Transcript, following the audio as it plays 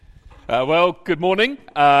Good morning.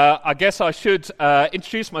 I guess I should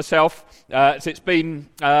introduce myself, as it's been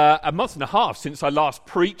a month and a half since I last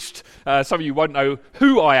preached. Some of you won't know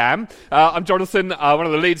who I am. I'm Jonathan, one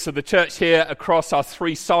of the leaders of the church here across our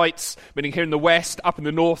three sites, meaning here in the west, up in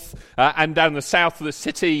the north, and down in the south of the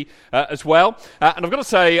city as well. And I've got to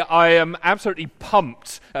say, I am absolutely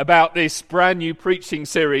pumped about this brand new preaching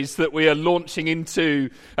series that we are launching into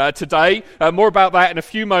today. More about that in a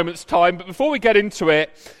few moments' time. But before we get into it,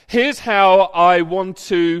 here's how I want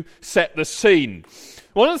to set the scene.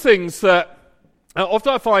 One of the things that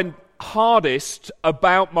often I find hardest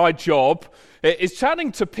about my job is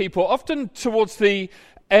chatting to people, often towards the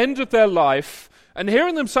end of their life, and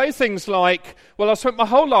hearing them say things like, well, I spent my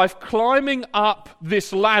whole life climbing up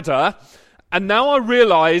this ladder, and now I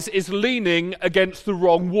realize it's leaning against the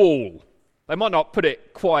wrong wall. They might not put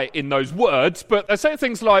it quite in those words, but they say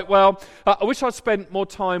things like, well, I wish I'd spent more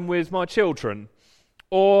time with my children.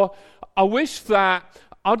 Or, I wish that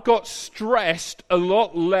I'd got stressed a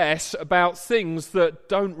lot less about things that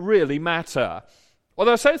don't really matter. Or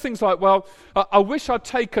they'll say things like, well, I wish I'd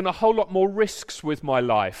taken a whole lot more risks with my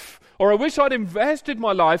life. Or I wish I'd invested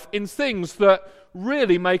my life in things that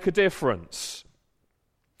really make a difference.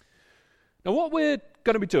 Now, what we're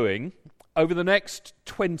going to be doing over the next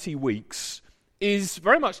 20 weeks is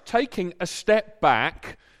very much taking a step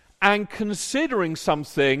back and considering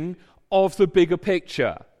something of the bigger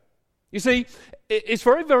picture. You see, it's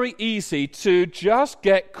very, very easy to just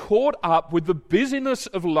get caught up with the busyness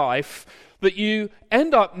of life that you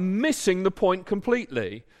end up missing the point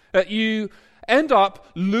completely. That you end up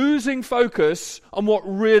losing focus on what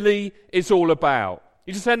really it's all about.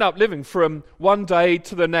 You just end up living from one day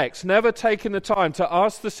to the next, never taking the time to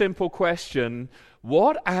ask the simple question,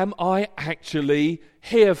 what am I actually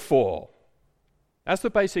here for? That's the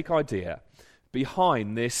basic idea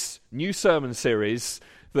behind this new sermon series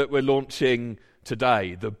that we're launching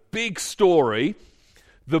today. The big story,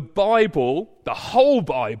 the Bible, the whole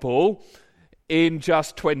Bible, in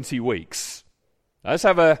just 20 weeks. Let's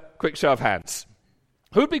have a quick show of hands.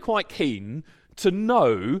 Who would be quite keen to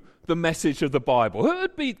know the message of the Bible? Who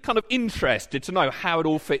would be kind of interested to know how it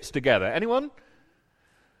all fits together? Anyone?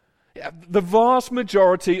 The vast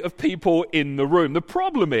majority of people in the room. The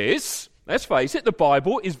problem is, let's face it, the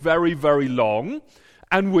Bible is very, very long,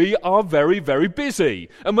 and we are very, very busy.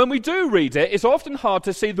 And when we do read it, it's often hard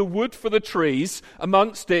to see the wood for the trees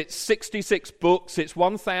amongst its 66 books, its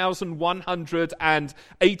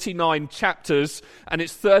 1,189 chapters, and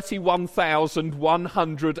its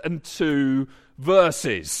 31,102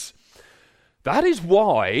 verses. That is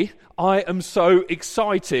why I am so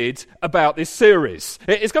excited about this series.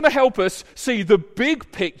 It's going to help us see the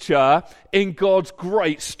big picture in God's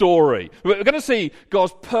great story. We're going to see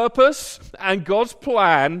God's purpose and God's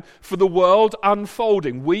plan for the world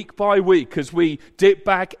unfolding week by week as we dip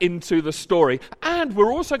back into the story. And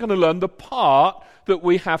we're also going to learn the part that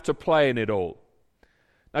we have to play in it all.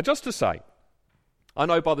 Now, just to say, I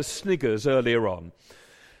know by the sniggers earlier on,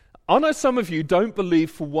 I know some of you don't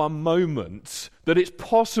believe for one moment that it's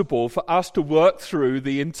possible for us to work through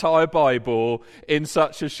the entire Bible in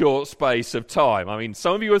such a short space of time. I mean,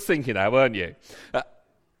 some of you were thinking that, weren't you?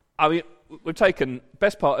 We've taken the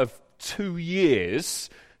best part of 2 years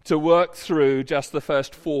to work through just the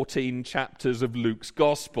first 14 chapters of Luke's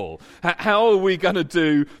Gospel. How are we going to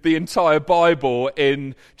do the entire Bible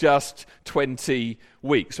in just 20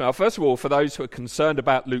 weeks? Now, first of all, for those who are concerned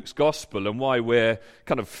about Luke's Gospel and why we're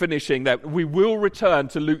kind of finishing that, we will return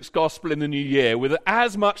to Luke's Gospel in the new year with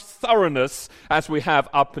as much thoroughness as we have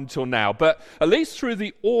up until now. But at least through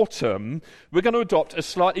the autumn, we're going to adopt a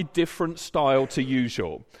slightly different style to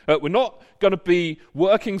usual. We're not going to be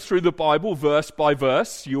working through the Bible verse by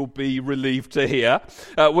verse. You'll be relieved to hear.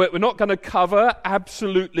 We're not going to cover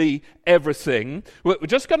absolutely everything. We're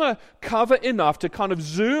just going to cover enough to kind of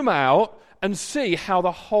zoom out and see how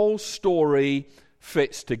the whole story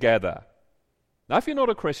fits together. Now, if you're not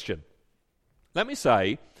a Christian, let me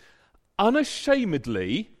say,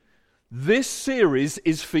 unashamedly, this series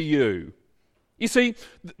is for you. You see,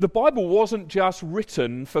 the Bible wasn't just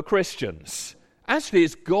written for Christians. Actually,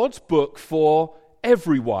 it's God's book for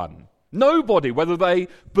everyone. Nobody, whether they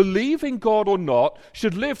believe in God or not,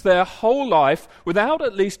 should live their whole life without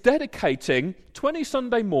at least dedicating 20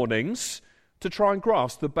 Sunday mornings to try and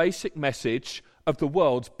grasp the basic message of the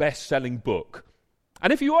world's best-selling book.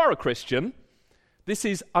 And if you are a Christian, this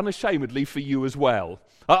is unashamedly for you as well.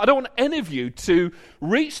 I don't want any of you to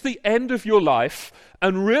reach the end of your life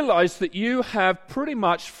and realize that you have pretty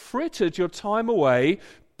much frittered your time away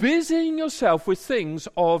busying yourself with things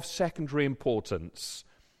of secondary importance.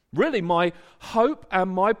 Really, my hope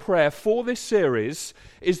and my prayer for this series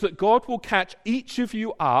is that God will catch each of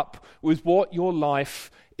you up with what your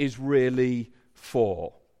life is really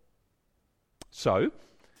for. So,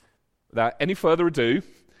 without any further ado,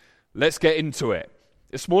 let's get into it.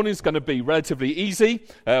 This morning is going to be relatively easy.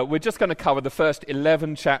 We're just going to cover the first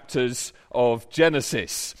 11 chapters of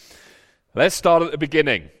Genesis. Let's start at the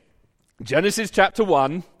beginning. Genesis chapter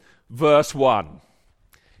 1, verse 1.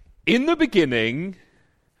 In the beginning,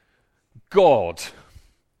 God.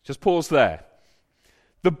 Just pause there.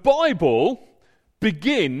 The Bible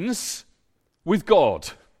begins with God.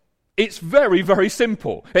 It's very, very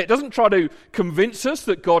simple. It doesn't try to convince us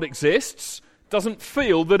that God exists, doesn't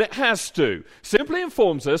feel that it has to. Simply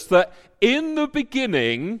informs us that in the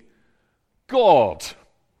beginning, God.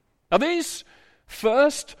 Now these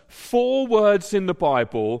first 4 words in the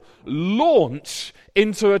Bible launch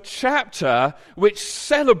into a chapter which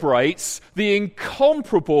celebrates the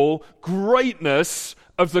incomparable greatness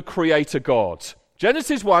of the Creator God.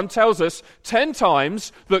 Genesis 1 tells us 10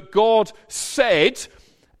 times that God said,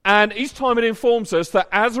 and each time it informs us that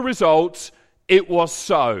as a result, it was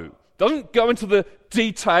so. Doesn't go into the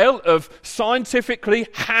detail of scientifically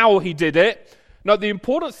how he did it. No, the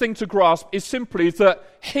important thing to grasp is simply that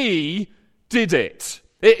he did it.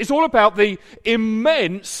 It's all about the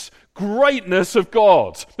immense greatness of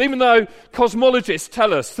God. Even though cosmologists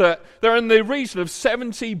tell us that there are in the region of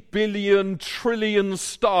 70 billion trillion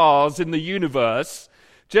stars in the universe,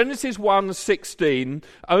 Genesis 1:16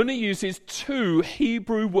 only uses 2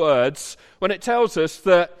 Hebrew words when it tells us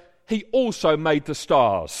that he also made the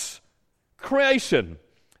stars. Creation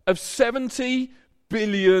of 70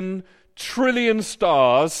 billion trillion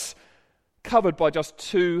stars covered by just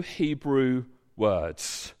 2 Hebrew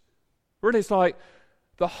words. Really, it's like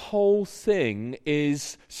the whole thing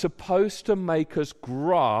is supposed to make us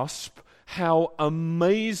grasp how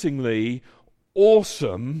amazingly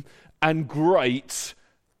awesome and great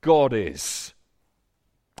God is.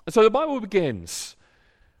 So the Bible begins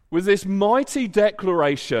with this mighty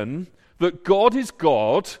declaration that God is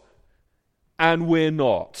God and we're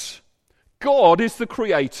not. God is the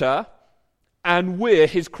creator and we're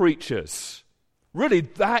his creatures. Really,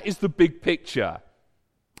 that is the big picture.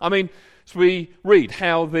 I mean, as we read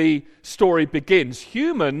how the story begins,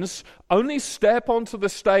 humans only step onto the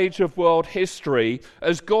stage of world history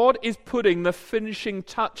as God is putting the finishing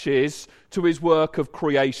touches to his work of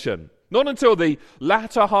creation. Not until the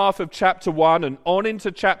latter half of chapter 1 and on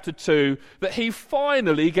into chapter 2 that he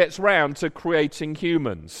finally gets round to creating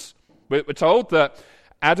humans. We're told that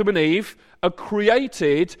Adam and Eve are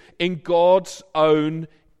created in God's own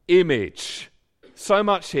image. So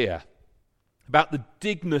much here about the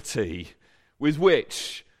dignity with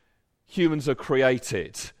which humans are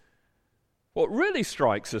created. What really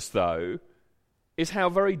strikes us, though, is how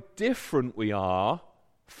very different we are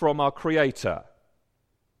from our Creator.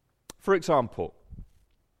 For example,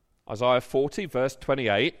 Isaiah 40, verse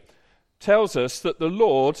 28, tells us that the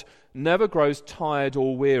Lord never grows tired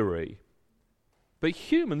or weary. But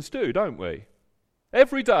humans do, don't we?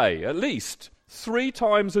 Every day, at least 3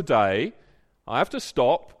 times a day, I have to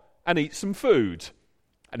stop and eat some food.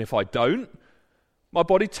 And if I don't, my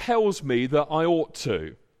body tells me that I ought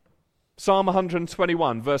to. Psalm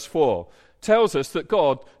 121, verse 4, tells us that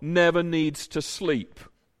God never needs to sleep.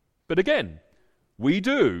 But again, we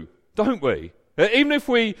do, don't we? Even if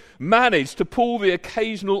we manage to pull the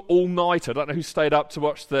occasional all-nighter. I don't know who stayed up to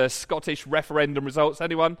watch the Scottish referendum results.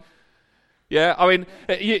 Anyone? Yeah, I mean,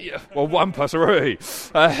 well, one person, really.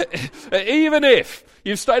 Even if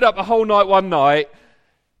you've stayed up a whole night one night,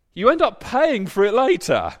 you end up paying for it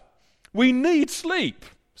later. We need sleep.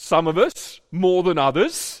 Some of us, more than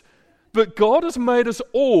others. But God has made us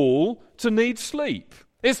all to need sleep.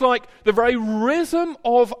 It's like the very rhythm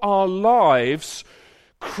of our lives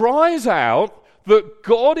cries out that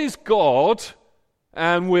God is God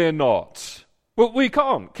and we're not. But we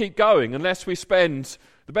can't keep going unless we spend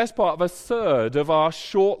the best part of a third of our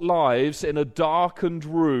short lives in a darkened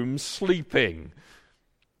room sleeping.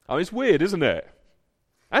 Oh, it's weird, isn't it?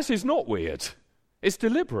 Actually, it's not weird. It's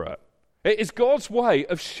deliberate. It is God's way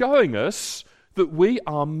of showing us that we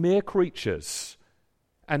are mere creatures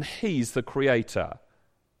and he's the creator.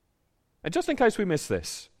 And just in case we miss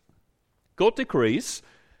this, God decrees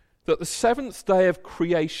that the 7th day of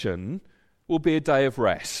creation will be a day of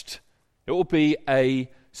rest. It will be a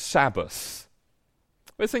Sabbath.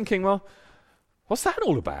 We're thinking, well, what's that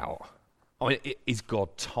all about? I mean, is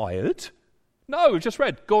God tired? No, we've just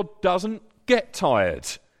read, God doesn't get tired.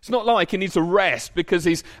 It's not like he needs a rest because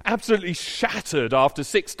he's absolutely shattered after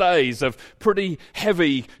 6 days of pretty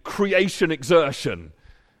heavy creation exertion.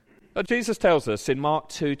 Jesus tells us in Mark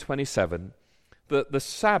 2:27 that the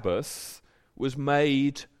Sabbath was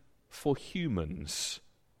made for humans.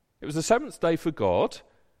 It was the seventh day for God,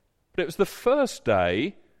 but it was the first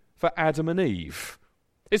day for Adam and Eve.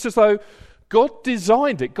 It's as though God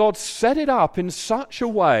designed it. God set it up in such a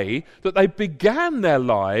way that they began their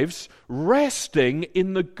lives resting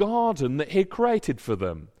in the garden that He had created for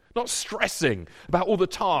them, not stressing about all the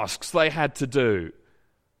tasks they had to do.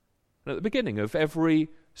 And at the beginning of every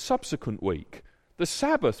subsequent week, the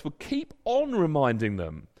Sabbath would keep on reminding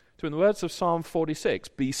them to, in the words of Psalm 46,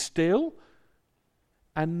 be still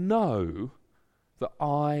and know that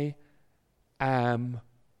I am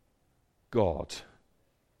God.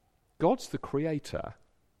 God's the creator.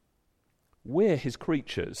 We're His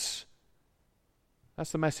creatures.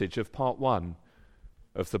 That's the message of part 1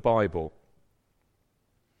 of the Bible.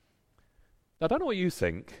 Now, I don't know what you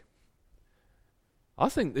think. I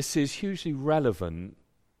think this is hugely relevant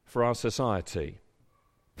for our society.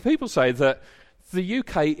 People say that the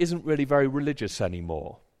UK isn't really very religious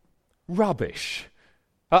anymore. Rubbish.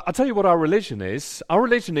 I'll tell you what our religion is. Our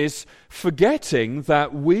religion is forgetting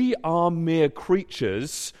that we are mere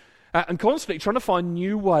creatures and constantly trying to find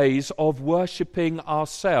new ways of worshipping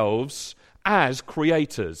ourselves as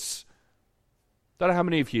creators. Don't know how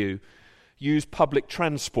many of you use public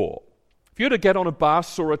transport. If you were to get on a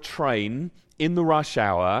bus or a train in the rush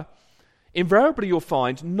hour, invariably you'll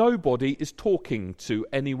find nobody is talking to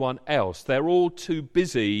anyone else. They're all too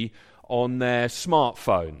busy on their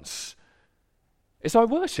smartphones. It's our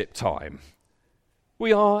worship time.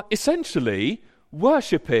 We are essentially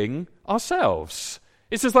worshipping ourselves.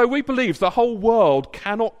 It's as though we believe the whole world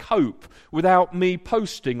cannot cope without me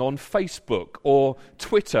posting on Facebook or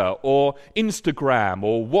Twitter or Instagram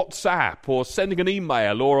or WhatsApp or sending an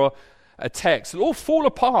email or a text. It'll all fall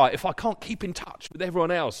apart if I can't keep in touch with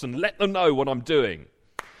everyone else and let them know what I'm doing.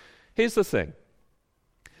 Here's the thing.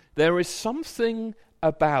 There is something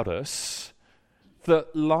about us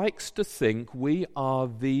that likes to think we are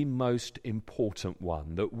the most important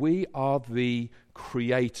one, that we are the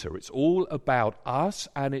creator. It's all about us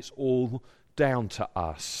and it's all down to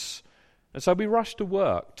us. And so we rush to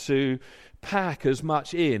work to pack as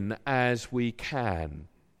much in as we can.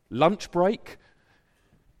 Lunch break?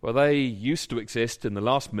 Well, they used to exist in the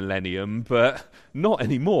last millennium, but not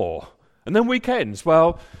anymore. And then weekends,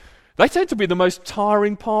 well, they tend to be the most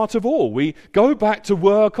tiring part of all. We go back to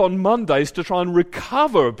work on Mondays to try and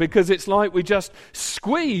recover because it's like we just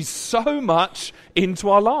squeeze so much into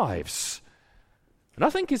our lives. And I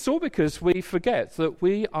think it's all because we forget that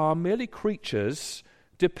we are merely creatures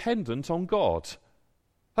dependent on God.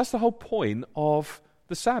 That's the whole point of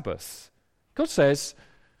the Sabbath. God says,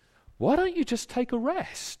 why don't you just take a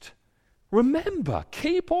rest? Remember,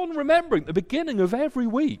 keep on remembering at the beginning of every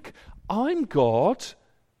week, I'm God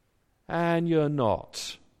and you're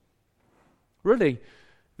not. Really,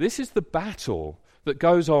 this is the battle that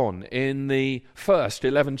goes on in the first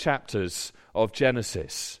 11 chapters of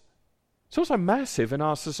Genesis. It's also massive in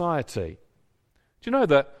our society. Do you know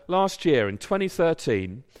that last year, in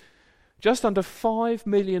 2013, just under 5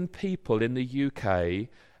 million people in the UK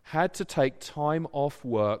had to take time off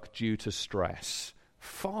work due to stress?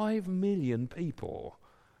 5 million people.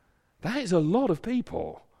 That is a lot of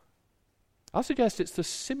people. I suggest it's the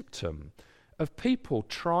symptom of people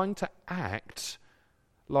trying to act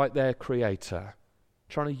like their creator,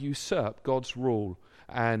 trying to usurp God's rule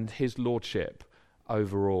and His lordship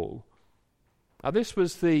over all. Now, this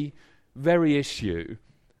was the very issue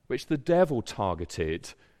which the devil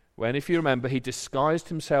targeted when, if you remember, he disguised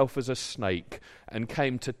himself as a snake and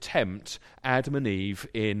came to tempt Adam and Eve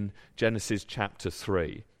in Genesis chapter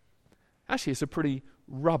 3. Actually, it's a pretty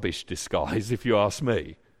rubbish disguise, if you ask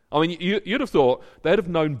me. I mean, you'd have thought they'd have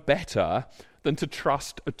known better than to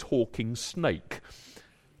trust a talking snake.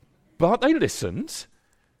 But they listened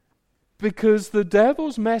because the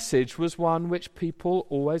devil's message was one which people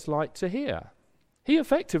always like to hear. He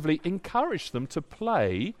effectively encouraged them to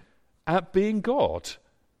play at being God.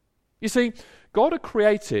 You see, God had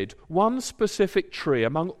created one specific tree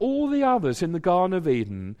among all the others in the Garden of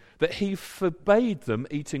Eden that He forbade them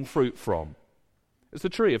eating fruit from. It's the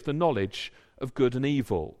tree of the knowledge of good and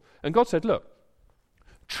evil. And God said, look,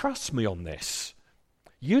 trust me on this.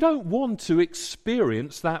 You don't want to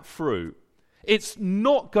experience that fruit. It's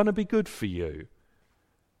not going to be good for you.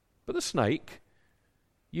 But the snake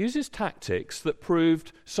uses tactics that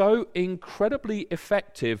proved so incredibly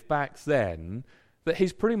effective back then that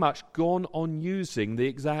he's pretty much gone on using the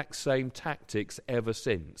exact same tactics ever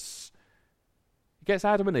since. He gets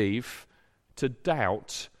Adam and Eve to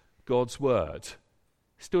doubt God's word.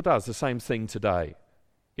 He still does the same thing today.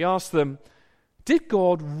 He asks them Did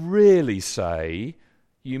God really say,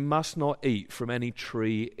 you must not eat from any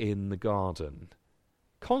tree in the garden?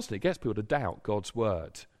 Constantly gets people to doubt God's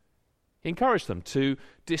word. He encouraged them to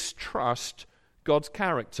distrust God's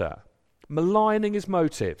character, maligning his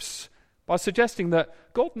motives, by suggesting that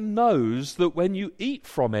God knows that when you eat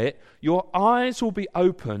from it, your eyes will be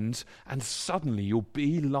opened and suddenly you'll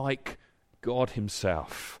be like God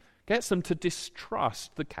himself. Gets them to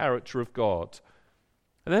distrust the character of God.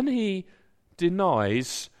 And then he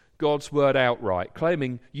denies God's word outright,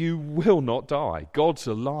 claiming you will not die. God's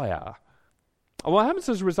a liar. And what happens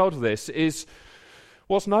as a result of this is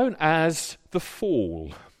what's known as the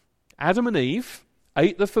fall. Adam and Eve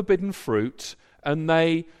ate the forbidden fruit and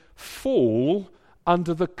they fall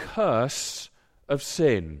under the curse of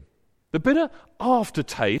sin. The bitter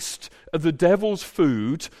aftertaste of the devil's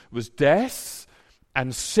food was death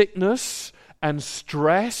and sickness and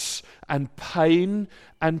stress and pain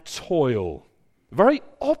and toil. The very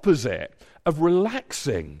opposite of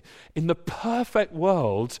relaxing in the perfect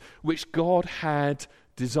world which God had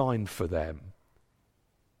designed for them.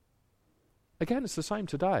 Again, it's the same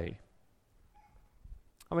today.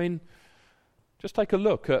 I mean, just take a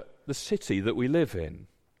look at the city that we live in.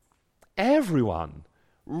 Everyone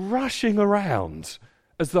rushing around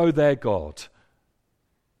as though they're God.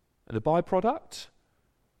 And the byproduct?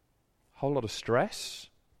 A whole lot of stress,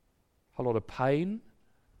 a whole lot of pain,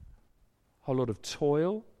 a whole lot of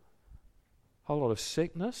toil, a whole lot of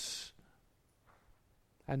sickness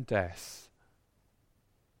and death.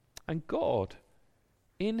 And God,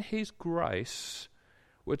 in his grace,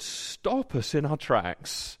 would stop us in our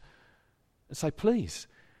tracks and say, please,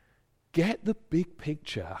 get the big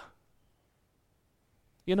picture.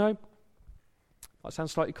 You know, that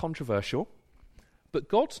sounds slightly controversial, but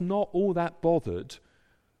God's not all that bothered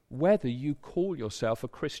whether you call yourself a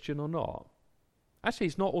Christian or not. Actually,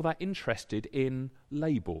 he's not all that interested in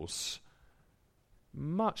labels.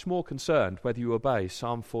 Much more concerned whether you obey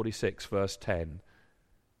Psalm 46, verse 10.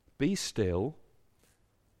 Be still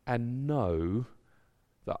and know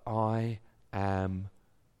that I am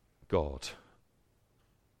God.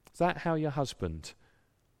 Is that how your husband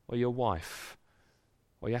or your wife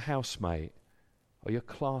or your housemate or your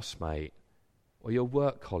classmate or your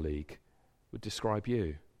work colleague would describe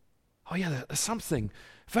you? Oh yeah, there's something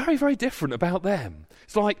very, very different about them.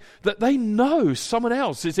 It's like that they know someone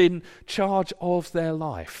else is in charge of their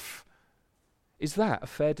life. Is that a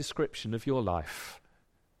fair description of your life?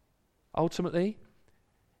 Ultimately,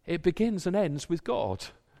 it begins and ends with God.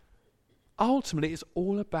 Ultimately, it's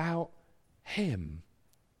all about him.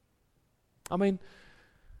 I mean,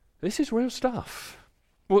 this is real stuff.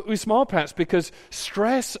 We smile perhaps because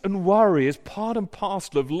stress and worry is part and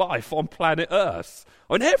parcel of life on planet Earth.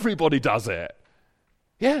 And everybody does it.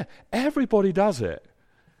 Yeah, everybody does it.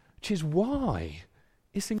 Which is why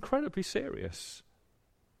it's incredibly serious.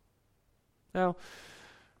 Now,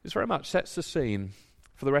 this very much sets the scene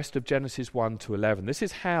for the rest of Genesis 1 to 11. This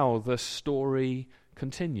is how the story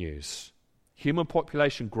continues. Human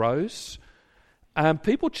population grows, and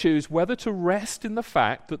people choose whether to rest in the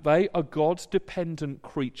fact that they are God's dependent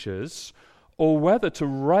creatures, or whether to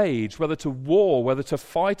rage, whether to war, whether to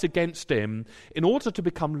fight against him in order to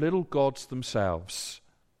become little gods themselves.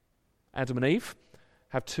 Adam and Eve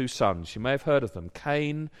have two sons. You may have heard of them,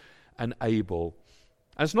 Cain and Abel.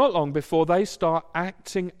 And it's not long before they start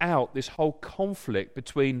acting out this whole conflict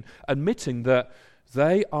between admitting that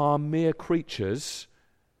they are mere creatures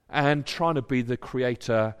and trying to be the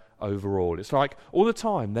creator overall. It's like all the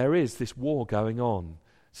time there is this war going on.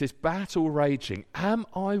 It's this battle raging. Am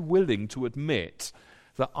I willing to admit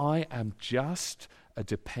that I am just a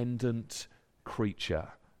dependent creature?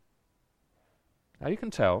 Now you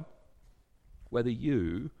can tell whether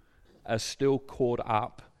you are still caught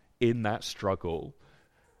up in that struggle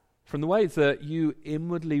from the way that you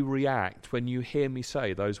inwardly react when you hear me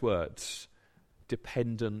say those words,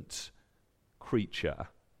 dependent creature.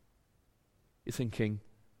 You're thinking,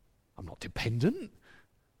 I'm not dependent.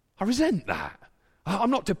 I resent that.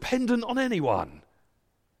 I'm not dependent on anyone.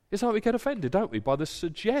 It's like we get offended, don't we, by the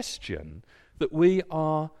suggestion that we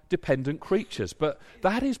are dependent creatures. But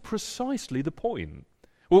that is precisely the point.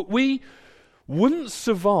 Well, we wouldn't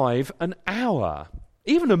survive an hour,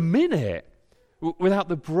 even a minute, without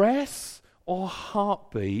the breath or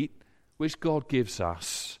heartbeat which God gives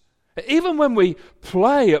us. Even when we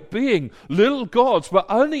play at being little gods, we're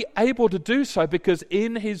only able to do so because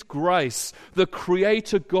in his grace, the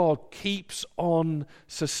Creator God keeps on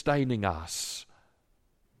sustaining us.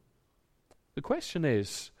 The question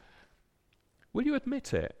is, will you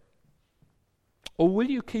admit it? Or will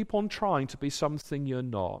you keep on trying to be something you're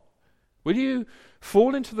not? Will you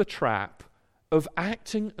fall into the trap of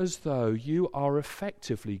acting as though you are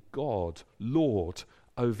effectively God, Lord,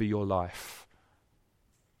 over your life.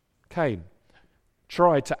 Cain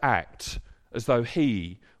tried to act as though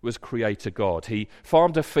he was Creator God. He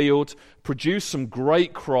farmed a field, produced some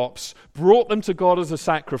great crops, brought them to God as a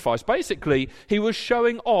sacrifice. Basically, he was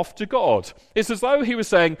showing off to God. It's as though he was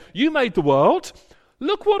saying, you made the world,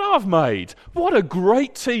 look what I've made. What a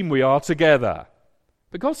great team we are together.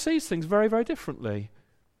 But God sees things very, very differently.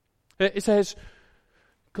 It says,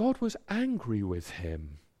 God was angry with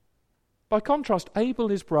him. By contrast, Abel,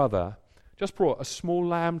 his brother, just brought a small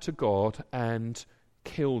lamb to God and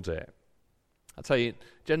killed it. I'll tell you,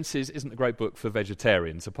 Genesis isn't a great book for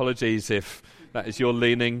vegetarians. Apologies if that is your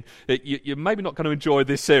leaning. You're maybe not going to enjoy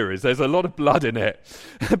this series. There's a lot of blood in it.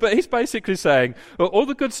 But he's basically saying, well, all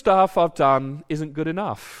the good stuff I've done isn't good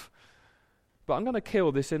enough. But I'm going to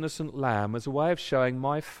kill this innocent lamb as a way of showing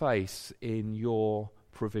my faith in your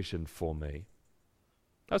provision for me.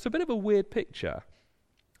 That's a bit of a weird picture.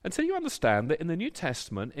 Until you understand that in the New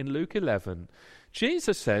Testament, in Luke 11,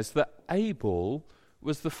 Jesus says that Abel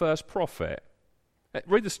was the first prophet.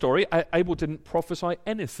 Read the story. Abel didn't prophesy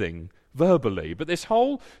anything verbally, but this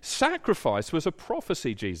whole sacrifice was a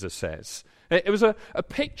prophecy, Jesus says. It was a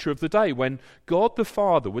picture of the day when God the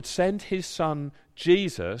Father would send his son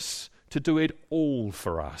Jesus to do it all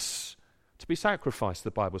for us, to be sacrificed,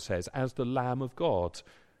 the Bible says, as the Lamb of God,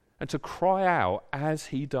 and to cry out as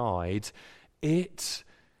he died, it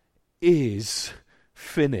is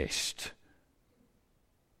finished.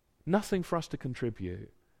 Nothing for us to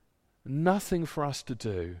contribute. Nothing for us to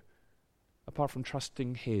do apart from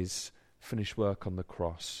trusting his finished work on the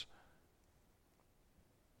cross.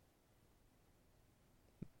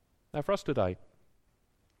 Now for us today,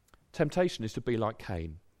 temptation is to be like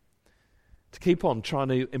Cain, to keep on trying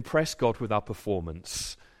to impress God with our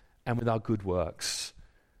performance and with our good works,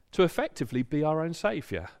 to effectively be our own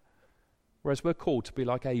saviour, whereas we're called to be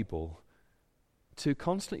like Abel, to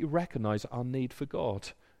constantly recognise our need for God,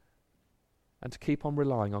 and to keep on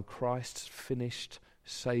relying on Christ's finished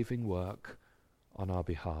saving work on our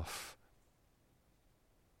behalf.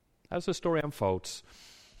 As the story unfolds,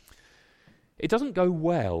 it doesn't go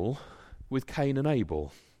well with Cain and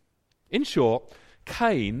Abel. In short,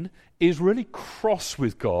 Cain is really cross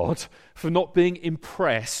with God for not being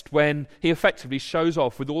impressed when he effectively shows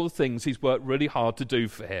off with all the things he's worked really hard to do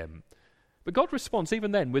for him. But God responds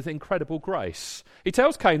even then with incredible grace. He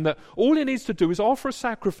tells Cain that all he needs to do is offer a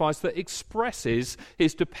sacrifice that expresses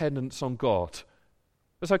his dependence on God.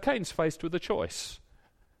 And so Cain's faced with a choice.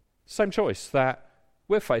 Same choice that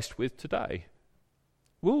we're faced with today.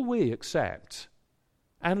 Will we accept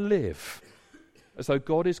and live as though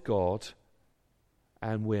God is God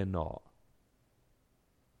and we're not?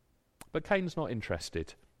 But Cain's not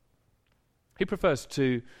interested. He prefers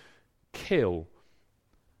to kill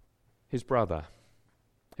his brother.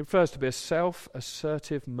 He prefers to be a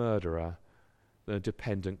self-assertive murderer than a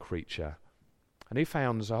dependent creature. And he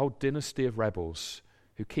founds a whole dynasty of rebels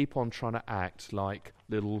who keep on trying to act like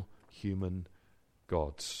little human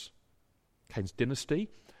gods. Cain's dynasty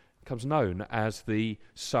becomes known as the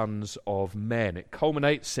Sons of Men. It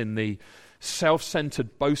culminates in the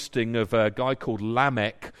self-centered boasting of a guy called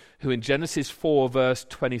Lamech, who in Genesis 4 verse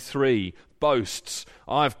 23 boasts,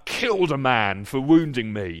 I've killed a man for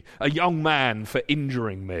wounding me, a young man for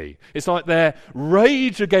injuring me. It's like their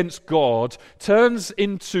rage against God turns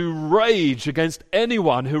into rage against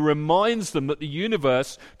anyone who reminds them that the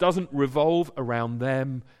universe doesn't revolve around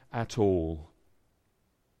them at all.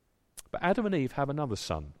 But Adam and Eve have another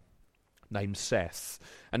son named Seth.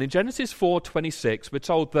 And in Genesis 4:26, we're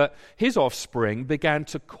told that his offspring began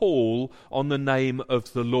to call on the name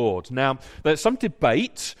of the Lord. Now, there's some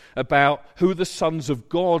debate about who the sons of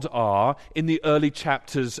God are in the early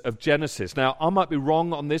chapters of Genesis. Now, I might be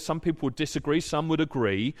wrong on this. Some people would disagree, some would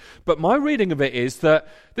agree. But my reading of it is that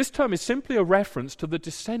this term is simply a reference to the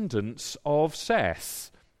descendants of Seth.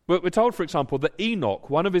 We're told, for example, that Enoch,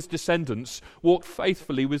 one of his descendants, walked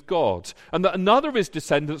faithfully with God, and that another of his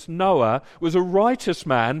descendants, Noah, was a righteous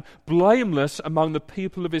man, blameless among the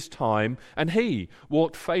people of his time, and he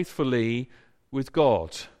walked faithfully with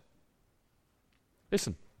God.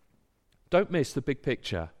 Listen, don't miss the big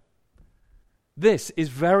picture. This is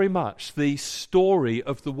very much the story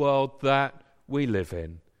of the world that we live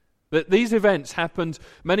in. That these events happened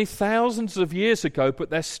many thousands of years ago, but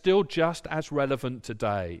they're still just as relevant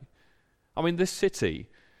today. I mean, this city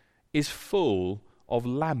is full of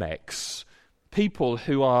Lamechs, people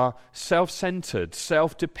who are self-centered,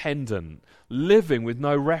 self-dependent, living with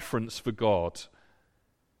no reference for God.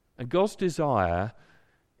 And God's desire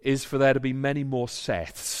is for there to be many more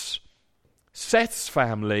Seths. Seth's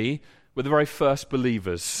family were the very first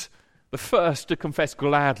believers, the first to confess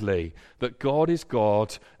gladly that God is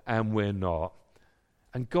God and we're not.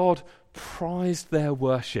 And God prized their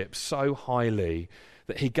worship so highly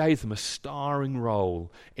that he gave them a starring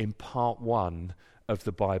role in part 1 of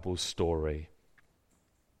the Bible story.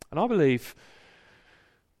 And I believe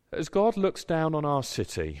that as God looks down on our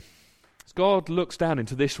city, as God looks down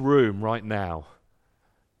into this room right now,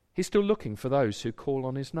 he's still looking for those who call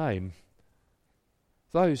on his name,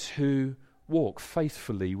 those who walk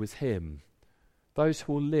faithfully with him, those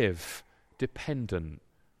who will live dependent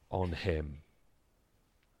on him.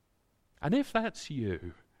 And if that's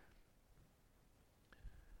you,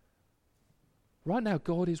 right now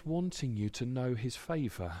God is wanting you to know his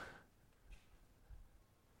favour.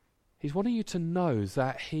 He's wanting you to know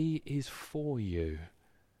that he is for you.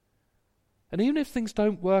 And even if things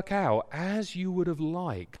don't work out as you would have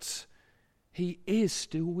liked, he is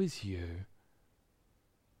still with you.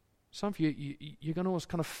 Some of you're going to almost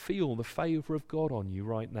kind of feel the favour of God on you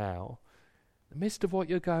right now. In the midst of what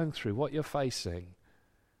you're going through, what you're facing,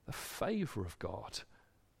 the favour of God.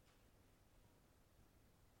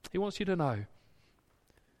 He wants you to know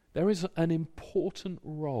there is an important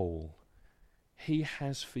role he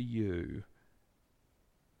has for you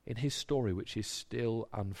in his story, which is still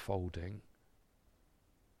unfolding.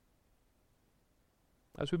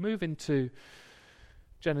 As we move into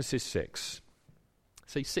Genesis 6,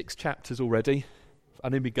 see 6 chapters already. I've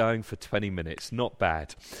only been going for 20 minutes, not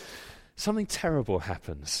bad. Something terrible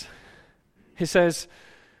happens. He says,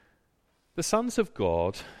 the sons of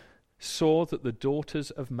God saw that the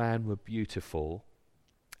daughters of man were beautiful,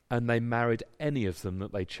 and they married any of them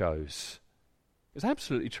that they chose. It's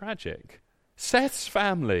absolutely tragic. Seth's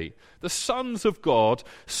family, the sons of God,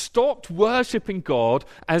 stopped worshipping God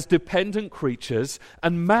as dependent creatures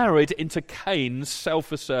and married into Cain's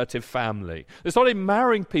self-assertive family. They started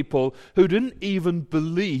marrying people who didn't even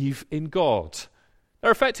believe in God.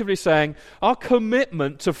 They're effectively saying, our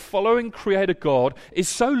commitment to following Creator God is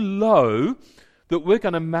so low that we're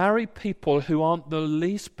going to marry people who aren't the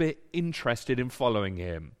least bit interested in following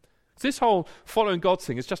him. This whole following God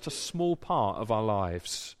thing is just a small part of our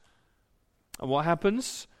lives. And what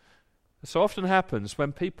happens? So often happens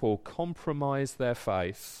when people compromise their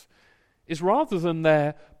faith is rather than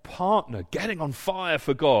their partner getting on fire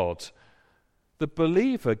for God, the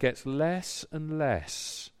believer gets less and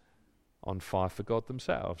less on fire for God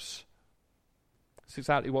themselves. That's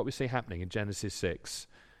exactly what we see happening in Genesis 6.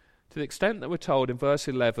 To the extent that we're told in verse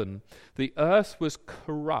 11, the earth was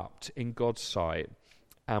corrupt in God's sight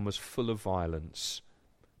and was full of violence.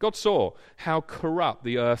 God saw how corrupt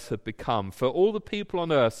the earth had become, for all the people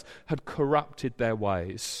on earth had corrupted their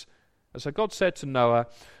ways. And so God said to Noah,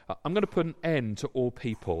 I'm going to put an end to all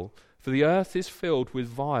people, for the earth is filled with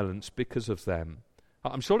violence because of them.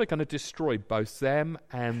 I'm surely going to destroy both them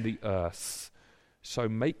and the earth. So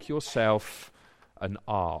make yourself an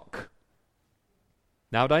ark.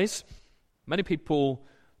 Nowadays, many people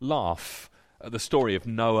laugh at the story of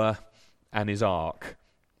Noah and his ark.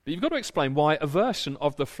 But you've got to explain why a version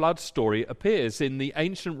of the flood story appears in the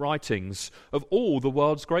ancient writings of all the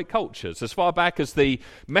world's great cultures, as far back as the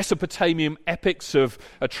Mesopotamian epics of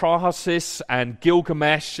Atrahasis and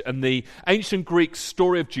Gilgamesh, and the ancient Greek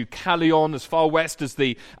story of Deucalion, as far west as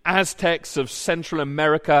the Aztecs of Central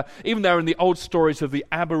America, even there in the old stories of the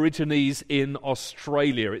Aborigines in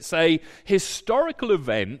Australia. It's a historical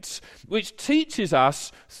event which teaches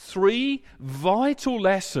us 3 vital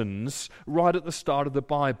lessons right at the start of the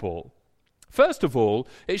Bible. First of all,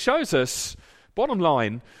 it shows us, bottom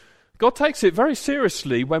line, God takes it very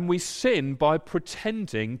seriously when we sin by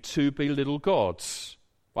pretending to be little gods.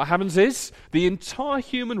 What happens is the entire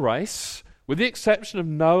human race, with the exception of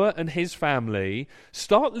Noah and his family,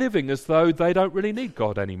 start living as though they don't really need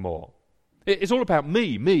God anymore. It's all about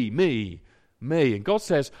me. And God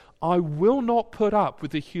says, I will not put up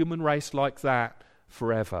with the human race like that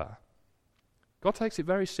forever. God takes it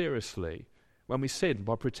very seriously when we sin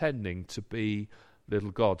by pretending to be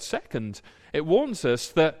little gods. Second, it warns us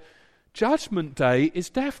that Judgment Day is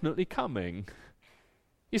definitely coming.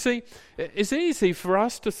 You see, it's easy for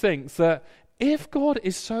us to think that if God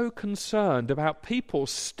is so concerned about people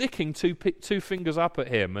sticking two fingers up at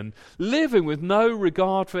him and living with no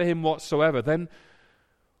regard for him whatsoever, then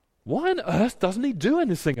why on earth doesn't he do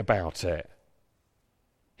anything about it?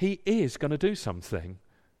 He is going to do something.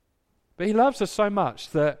 But he loves us so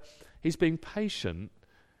much that he's being patient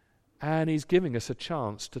and he's giving us a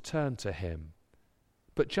chance to turn to him.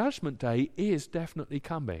 But Judgment Day is definitely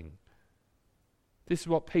coming. This is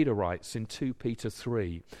what Peter writes in 2 Peter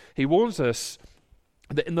 3. He warns us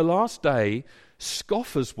that in the last day,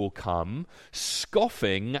 scoffers will come,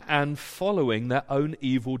 scoffing and following their own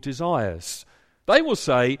evil desires. They will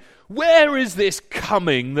say, "Where is this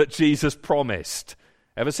coming that Jesus promised?"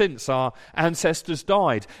 Ever since our ancestors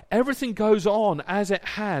died, everything goes on as it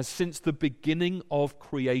has since the beginning of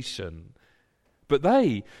creation. But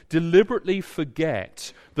they deliberately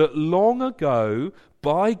forget that long ago,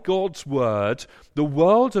 by God's word, the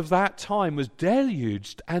world of that time was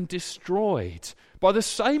deluged and destroyed. By the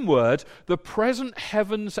same word, the present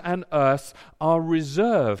heavens and earth are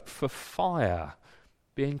reserved for fire,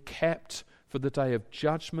 being kept for the day of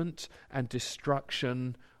judgment and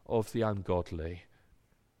destruction of the ungodly.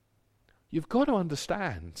 You've got to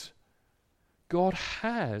understand, God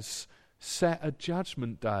has set a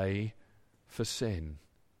judgment day for sin.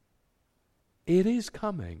 It is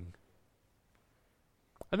coming.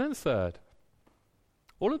 And then third,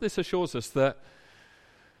 all of this assures us that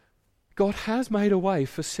God has made a way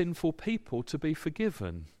for sinful people to be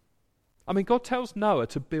forgiven. I mean, God tells Noah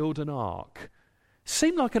to build an ark.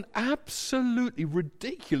 Seemed like an absolutely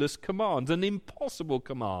ridiculous command, an impossible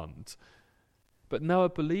command. But Noah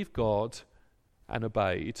believed God and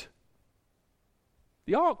obeyed.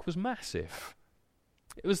 The ark was massive.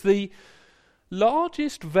 It was the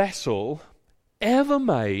largest vessel ever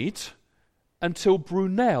made until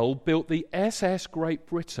Brunel built the SS Great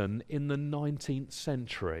Britain in the 19th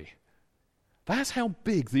century. That's how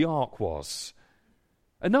big the ark was.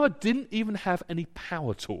 And Noah didn't even have any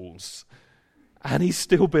power tools, and he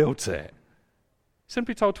still built it.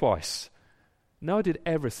 Simply told twice, Noah did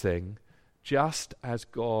everything just as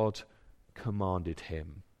God commanded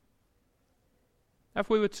him. If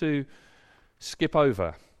we were to skip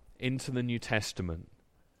over into the New Testament,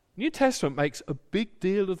 New Testament makes a big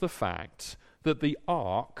deal of the fact that the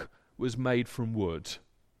ark was made from wood.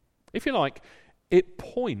 If you like, it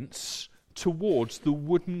points towards the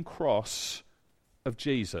wooden cross of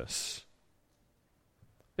Jesus.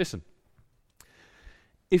 Listen,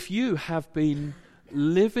 if you have been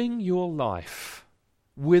living your life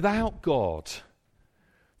without God,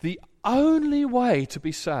 the only way to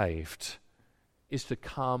be saved is to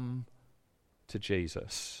come to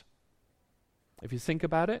Jesus. If you think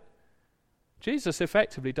about it, Jesus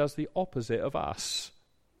effectively does the opposite of us.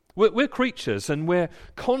 We're creatures and we're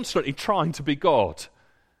constantly trying to be God.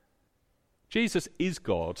 Jesus is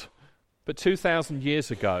God, but 2,000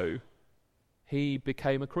 years ago, he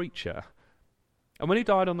became a creature. And when he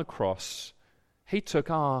died on the cross, he took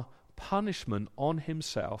our punishment on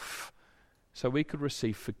himself so we could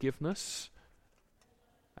receive forgiveness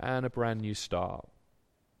and a brand new start.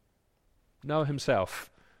 Noah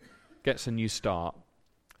himself gets a new start.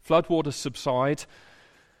 Floodwaters subside,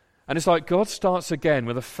 and it's like God starts again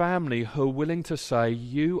with a family who are willing to say,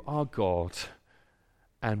 "You are God,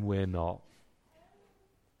 and we're not."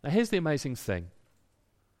 Now here's the amazing thing.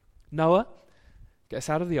 Noah gets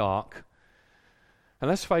out of the ark, and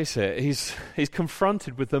let's face it, he's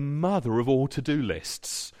confronted with the mother of all to-do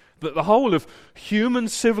lists. That the whole of human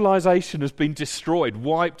civilization has been destroyed,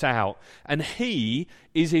 wiped out, and he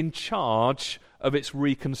is in charge of its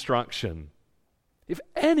reconstruction. If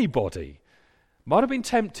anybody might have been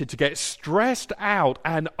tempted to get stressed out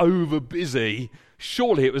and over busy,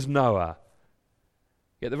 surely it was Noah.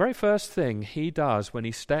 Yet the very first thing he does when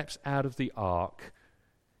he steps out of the ark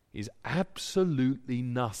is absolutely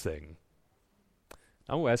nothing.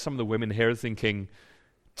 I'm aware some of the women here are thinking,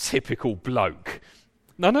 typical bloke.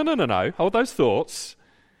 No. Hold those thoughts.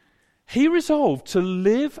 He resolved to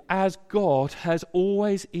live as God has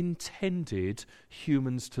always intended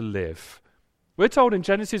humans to live. We're told in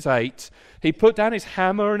Genesis 8, he put down his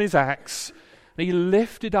hammer and his axe, and he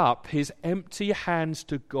lifted up his empty hands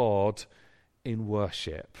to God in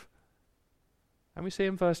worship. And we see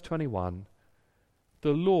in verse 21,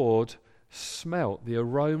 the Lord smelt the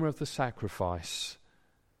aroma of the sacrifice,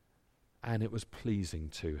 and it was pleasing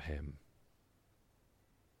to him.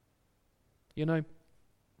 You know,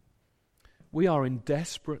 we are in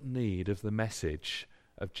desperate need of the message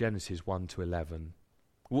of Genesis 1 to 11.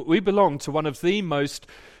 We belong to one of the most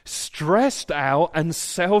stressed out and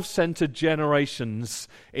self-centered generations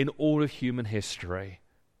in all of human history.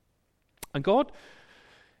 And God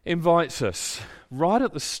invites us right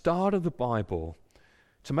at the start of the Bible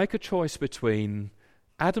to make a choice between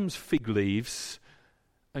Adam's fig leaves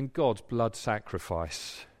and God's blood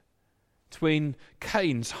sacrifice, between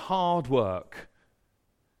Cain's hard work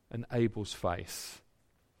and Abel's faith,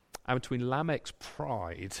 and between Lamech's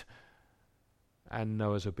pride and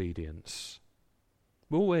Noah's obedience.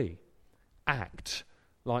 Will we act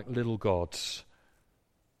like little gods,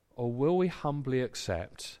 or will we humbly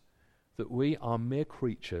accept that we are mere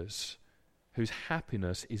creatures whose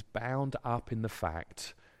happiness is bound up in the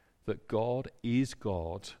fact that God is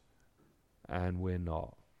God and we're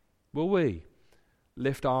not? Will we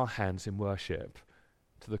lift our hands in worship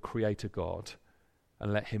to the Creator God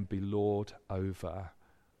and let him be Lord over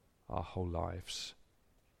our whole lives?